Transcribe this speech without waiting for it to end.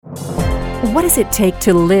What does it take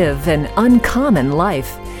to live an uncommon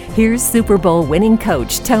life? Here's Super Bowl winning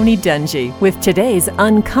coach Tony Dungy with today's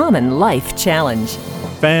Uncommon Life Challenge.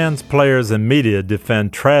 Fans, players, and media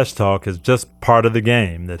defend trash talk as just part of the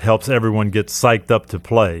game that helps everyone get psyched up to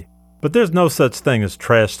play. But there's no such thing as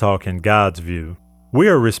trash talk in God's view. We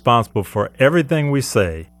are responsible for everything we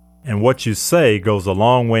say, and what you say goes a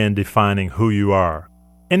long way in defining who you are.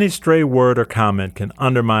 Any stray word or comment can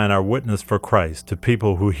undermine our witness for Christ to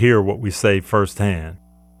people who hear what we say firsthand.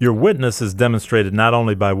 Your witness is demonstrated not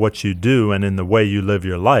only by what you do and in the way you live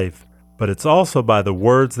your life, but it's also by the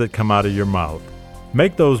words that come out of your mouth.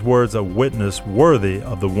 Make those words a witness worthy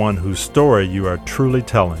of the one whose story you are truly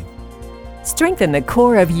telling. Strengthen the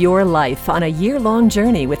core of your life on a year-long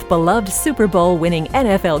journey with beloved Super Bowl winning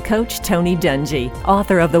NFL coach Tony Dungy,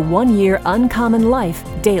 author of the 1-year Uncommon Life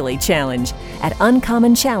Daily Challenge at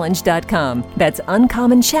uncommonchallenge.com. That's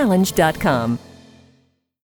uncommonchallenge.com.